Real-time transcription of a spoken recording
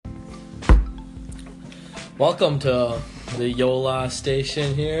Welcome to the Yola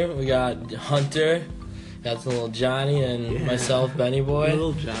station here. We got Hunter, got the little Johnny, and myself, Benny Boy.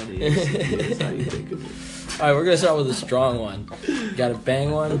 Little Johnny is how you think of it. Alright, we're gonna start with a strong one. You gotta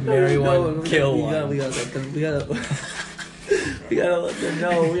bang one, marry one, kill one. We gotta let them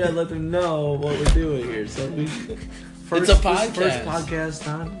know. We gotta let them know what we're doing here. So It's a podcast. First podcast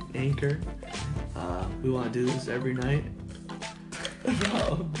on Anchor. We want to do this every night.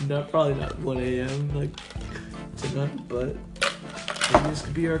 Probably not 1 a.m. like tonight, but maybe this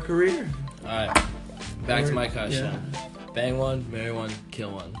could be our career. Alright, back to my question. Yeah. Bang one, marry one,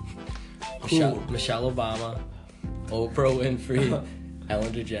 kill one. Cool. Michelle Obama, Oprah Winfrey,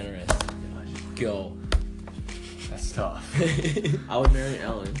 Ellen DeGeneres. Go. That's tough. I would marry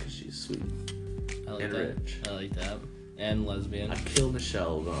Ellen because she's sweet I like and that. rich. I like that. And lesbian. I'd kill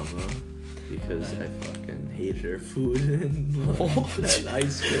Michelle Obama because I fucking hated her food and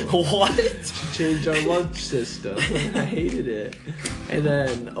ice cream. What? She changed our lunch system. I hated it. And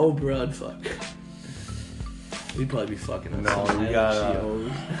then Oprah, I'd fuck. We'd probably be fucking on No, some you island gotta- she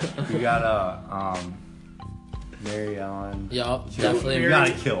owns. You gotta marry Ellen. Yup, You definitely.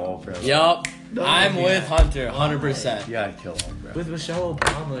 gotta kill Oprah. Yup. No, I'm yeah. with Hunter, 100%. You gotta kill Oprah. With Michelle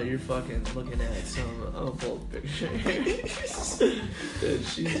Obama, you're fucking looking at some old picture.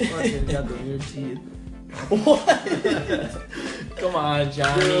 She's fucking got the weird teeth. What? Come on,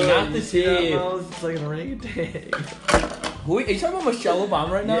 Johnny. Dude, Not the you see that teeth. mouth? It's like an orangutan. Who, are you talking about Michelle Obama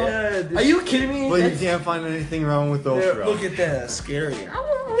right now? Yeah, dude. Are you kidding me? But you That's- can't find anything wrong with Oprah. Look at that, scary.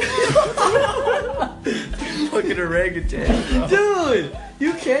 Fucking orangutan. Dude,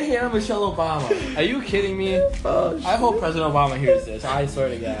 you can't hate on Michelle Obama. Are you kidding me? Oh, I hope President Obama hears this. I swear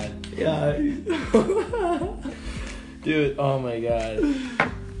to God. yeah. Dude, oh my God.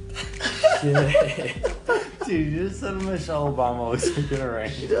 Shit. Dude, you just said Michelle Obama looks like an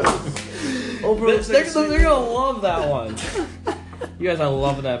orangutan. Oprah They're gonna love that one. You guys are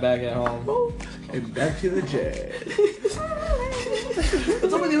loving that back at home. And back to the jazz.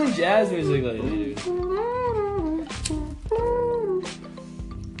 What's up with you and jazz music lately, dude?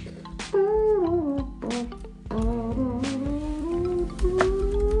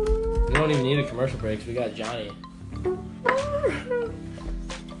 We don't even need a commercial break 'cause we got Johnny.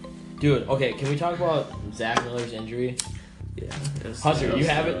 Dude, okay, can we talk about Zach Miller's injury? Yeah. Hunter, you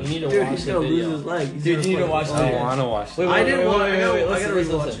have it. You need to Dude, watch he's the gonna video. lose his leg. He's Dude, gonna you need to fucking- watch the I video. don't wanna watch Wait, that. I didn't want- I gotta listen,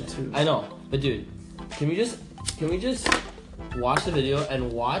 rewatch listen. it too. I know, but dude, can we just watch the video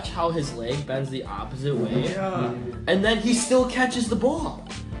and watch how his leg bends the opposite way, Yeah. and then he still catches the ball.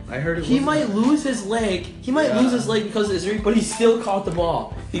 I heard it. He wasn't- might lose his leg. He might lose his leg because of his injury, but he still caught the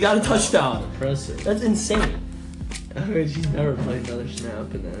ball. He got a touchdown. Impressive. That's insane, I heard he's never played another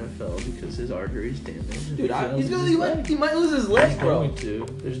snap in the NFL because his arteries damaged. dude. He He might lose his leg, bro. going to.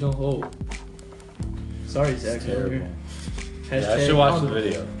 There's no hope. Sorry, Zach. It's terrible. Miller. Yeah, I should watch the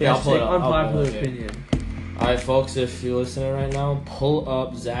video. Yeah, I'll pull it up. Unpopular I'll pull it up, yeah. opinion. All right, folks, if you're listening right now, pull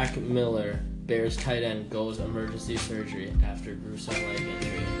up Zach Miller, Bears tight end, goes emergency surgery after gruesome leg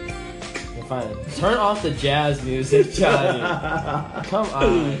injury. We'll find it. Turn off the jazz music, Johnny. Come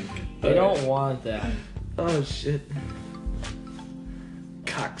on. They don't want that. Oh shit.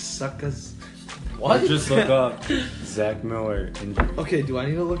 Cocksuckers. What? Just look up Zach Miller injury. Okay, do I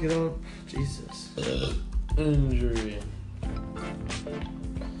need to look it up? Jesus. Injury.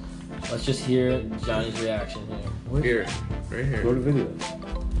 Let's just hear Johnny's reaction here. Here. Right here. Go to video.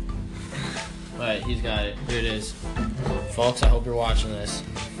 Alright, he's got it. Here it is. Folks, I hope you're watching this.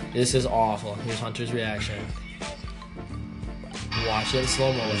 This is awful. Here's Hunter's reaction. Watch it in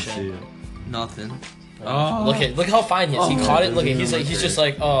slow motion. Nothing. Oh. Look how fine he is. He caught it. Look at he's just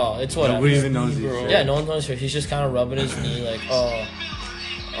like, oh, it's whatever. Nobody even knows he's Bro. hurt. Yeah, no one knows. He's just kind of rubbing his knee, like, oh.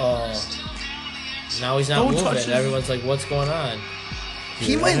 Now he's not Don't moving. touch his- Everyone's like, what's going on?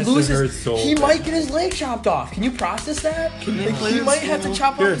 He Dude, might that lose hurts his. so He bad. might get his leg chopped off. Can you process that? Like, play he in might have to slow-mo?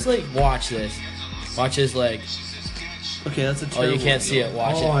 chop off Here. his leg. Watch this. Watch his leg. Okay, that's a Oh, terrible you can't see it.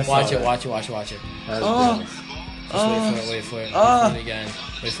 Watch Oh, I it. saw Watch it. that. Watch it. Watch it. Watch it. That's Oh. gross. Just wait for it. Wait for it again.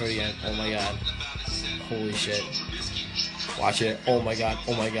 Wait for it again. Oh my god. Holy shit. Watch it. Oh my god.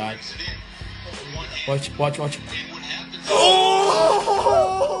 Oh my god. Watch.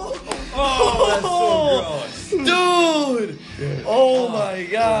 Oh, that's so gross. Dude! Oh my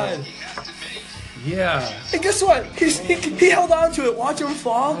god. Yeah. And guess what? He held on to it. Watch him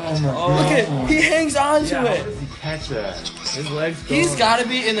fall. Oh my Look at he hangs on to Yeah, how it. does he catch that? His legs He's gone. got to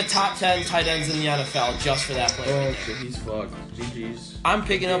be in the top 10 tight ends in the NFL just for that play. Oh shit, he's fucked. GG's. I'm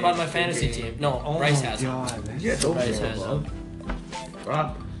picking up on my fantasy team. No, Bryce has him. Yeah, don't Bryce throw has him him. up.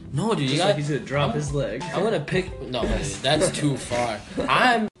 Drop. No, dude, you Just got. like he's gonna drop his leg. I'm gonna pick. No, dude, that's too far.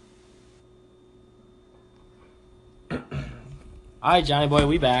 I'm. Alright, Johnny boy,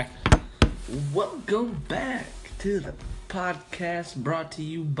 we back. Welcome back to the podcast brought to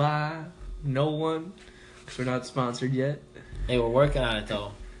you by no one, because we're not sponsored yet. Hey, we're working on it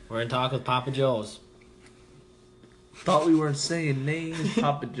though. We're in talk with Papa Joe's. Thought we weren't saying names.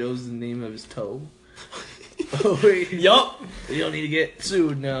 Papa Joe's the name of his toe. Oh, wait. Yup. You don't need to get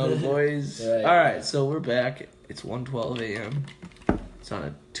sued now, boys. Right. Alright, so we're back. It's 1:12 a.m. It's on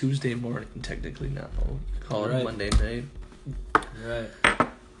a Tuesday morning, technically now. Call it Right. Monday night. Right.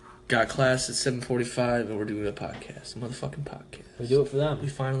 Got class at 7:45 and we're doing a podcast. A motherfucking podcast. We do it for them. We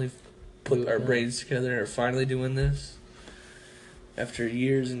finally Do put it our for them. brains together and are finally doing this. After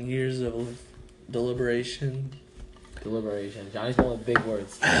years and years of deliberation. Deliberation. Johnny's going with big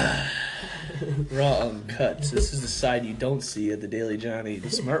words. Wrong cuts. This is the side you don't see at the Daily Johnny,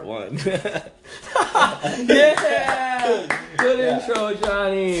 the smart one. Yeah! Good intro,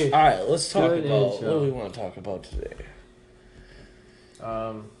 Johnny. Alright, let's talk Good about intro. what do we want to talk about today?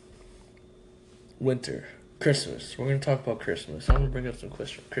 Winter. Christmas. We're gonna talk about Christmas. I'm gonna bring up some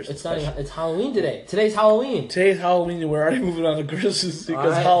Christmas It's not. questions. It's Halloween today. Today's Halloween. Today's Halloween, we're already moving on to Christmas because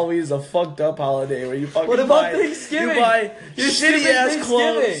Alright. Halloween is a fucked up holiday where you fucking What about buy, Thanksgiving? You buy You're shitty skipping ass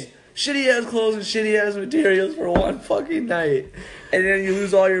clothes. Thanksgiving. Shitty ass clothes and shitty ass materials for one fucking night. And then you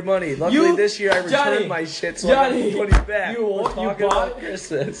lose all your money. Luckily You- this year I returned Johnny, my shit so Johnny, I can put it back. you We're talking bought- about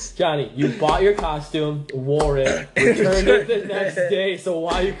Christmas. Johnny, you bought your costume, wore it, returned it the next day. So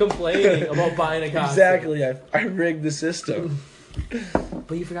why are you complaining about buying a costume? Exactly. I rigged the system.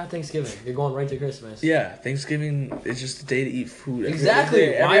 But you forgot Thanksgiving. You're going right to Christmas. Yeah, Thanksgiving is just a day to eat food.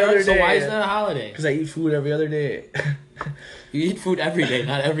 Exactly. Why isn't that a holiday? Because I eat food every other day. You eat food every day,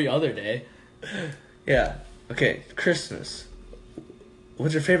 not every other day. Yeah. Okay, Christmas.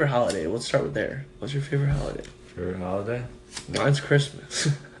 What's your favorite holiday? Let's start with there. What's your favorite holiday? Favorite holiday? Mine's Christmas.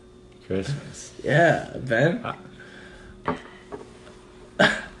 Christmas. Yeah, Ben?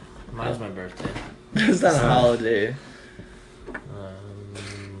 Mine's my birthday. It's not a holiday.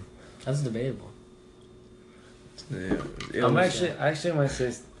 That's debatable. Yeah, I'm actually might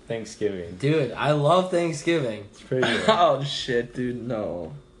say Thanksgiving. Dude, I love Thanksgiving. It's pretty good. Oh shit, dude,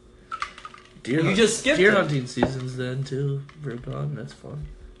 no. You just skipped deer it. hunting season's then too. We're gone. That's fun.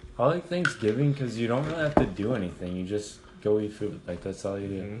 I like Thanksgiving because you don't really have to do anything. You just go eat food. Like, that's all you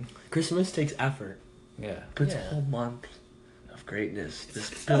do. Christmas takes effort. Yeah. But it's Yeah. a whole month of greatness.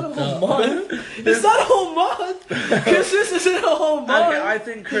 Just Not a built whole up. month. It's not a whole month. Christmas isn't a whole month. I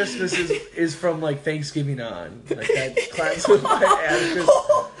think Christmas is from like Thanksgiving on. Like that classified as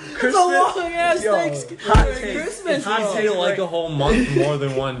It's a long ass Yo, Thanksgiving. hot take. Christmas. Hot bro. take. feel like a whole month more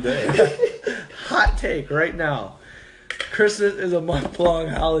than one day. Hot take right now. Christmas is a month-long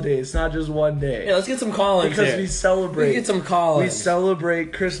holiday. It's not just one day. Yeah, let's get some call-ins Because here. we celebrate. We get some call-ins. We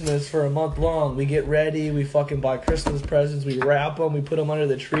celebrate Christmas for a month long. We get ready. We fucking buy Christmas presents. We wrap them. We put them under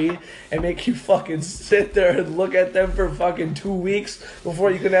the tree and make you fucking sit there and look at them for fucking 2 weeks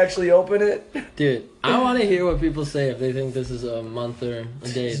before you can actually open it. Dude, I want to hear what people say if they think this is a month or a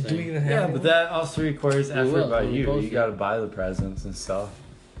day Do we thing. even have Yeah, any? but that also requires effort will, by we you. both You do. gotta buy the presents and stuff.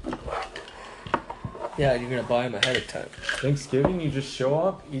 Yeah, you're gonna buy them ahead of time. Thanksgiving, you just show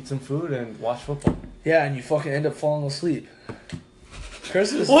up, eat some food, and watch football. Yeah, and you fucking end up falling asleep.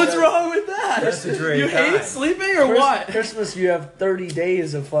 Christmas. What's wrong with that? That's a great You hate time. sleeping or what? Christmas, you have 30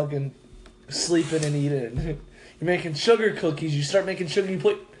 days of fucking sleeping and eating. You're making sugar cookies. You start making sugar. You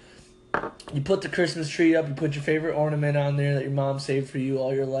put the Christmas tree up. You put your favorite ornament on there that your mom saved for you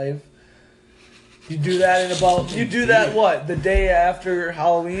all your life. You do that in about. You do that what? The day after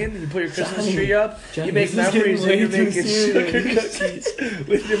Halloween. You put your Christmas Johnny, tree up. Johnny, You make this is memories and getting you're way too making serious. sugar cookies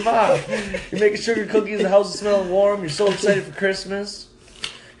with your mom. You're making sugar cookies. The house is smelling warm. You're so excited for Christmas.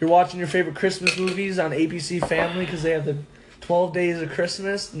 You're watching your favorite Christmas movies on ABC Family because they have the 12 days of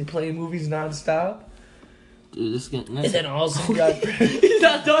Christmas and you're playing movies nonstop. Dude, this is getting... And then all of a sudden you got... He's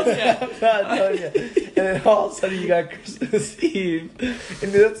not done yet. I'm not done yet. And then all of a sudden you got Christmas Eve.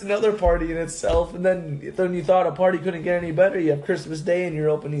 And that's another party in itself. And then you thought a party couldn't get any better. You have Christmas Day and you're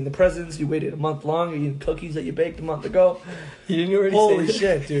opening the presents. You waited a month long. You're eating cookies that you baked a month ago. You didn't already Holy say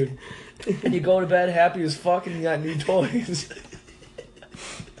shit, dude. And you go to bed happy as fuck and you got new toys.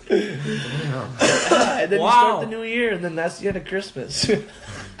 And then you Wow. start the new year and then that's the end of Christmas.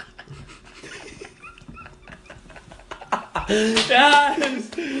 That's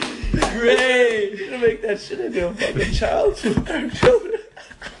great. You're gonna make that shit into a fucking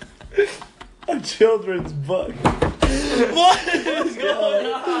a children's book. What is going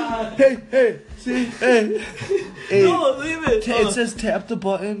on? Hey, see, hey. No, leave it. It says tap the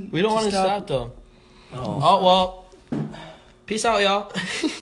button. We don't want to stop though. Oh. Oh, well. Peace out, y'all.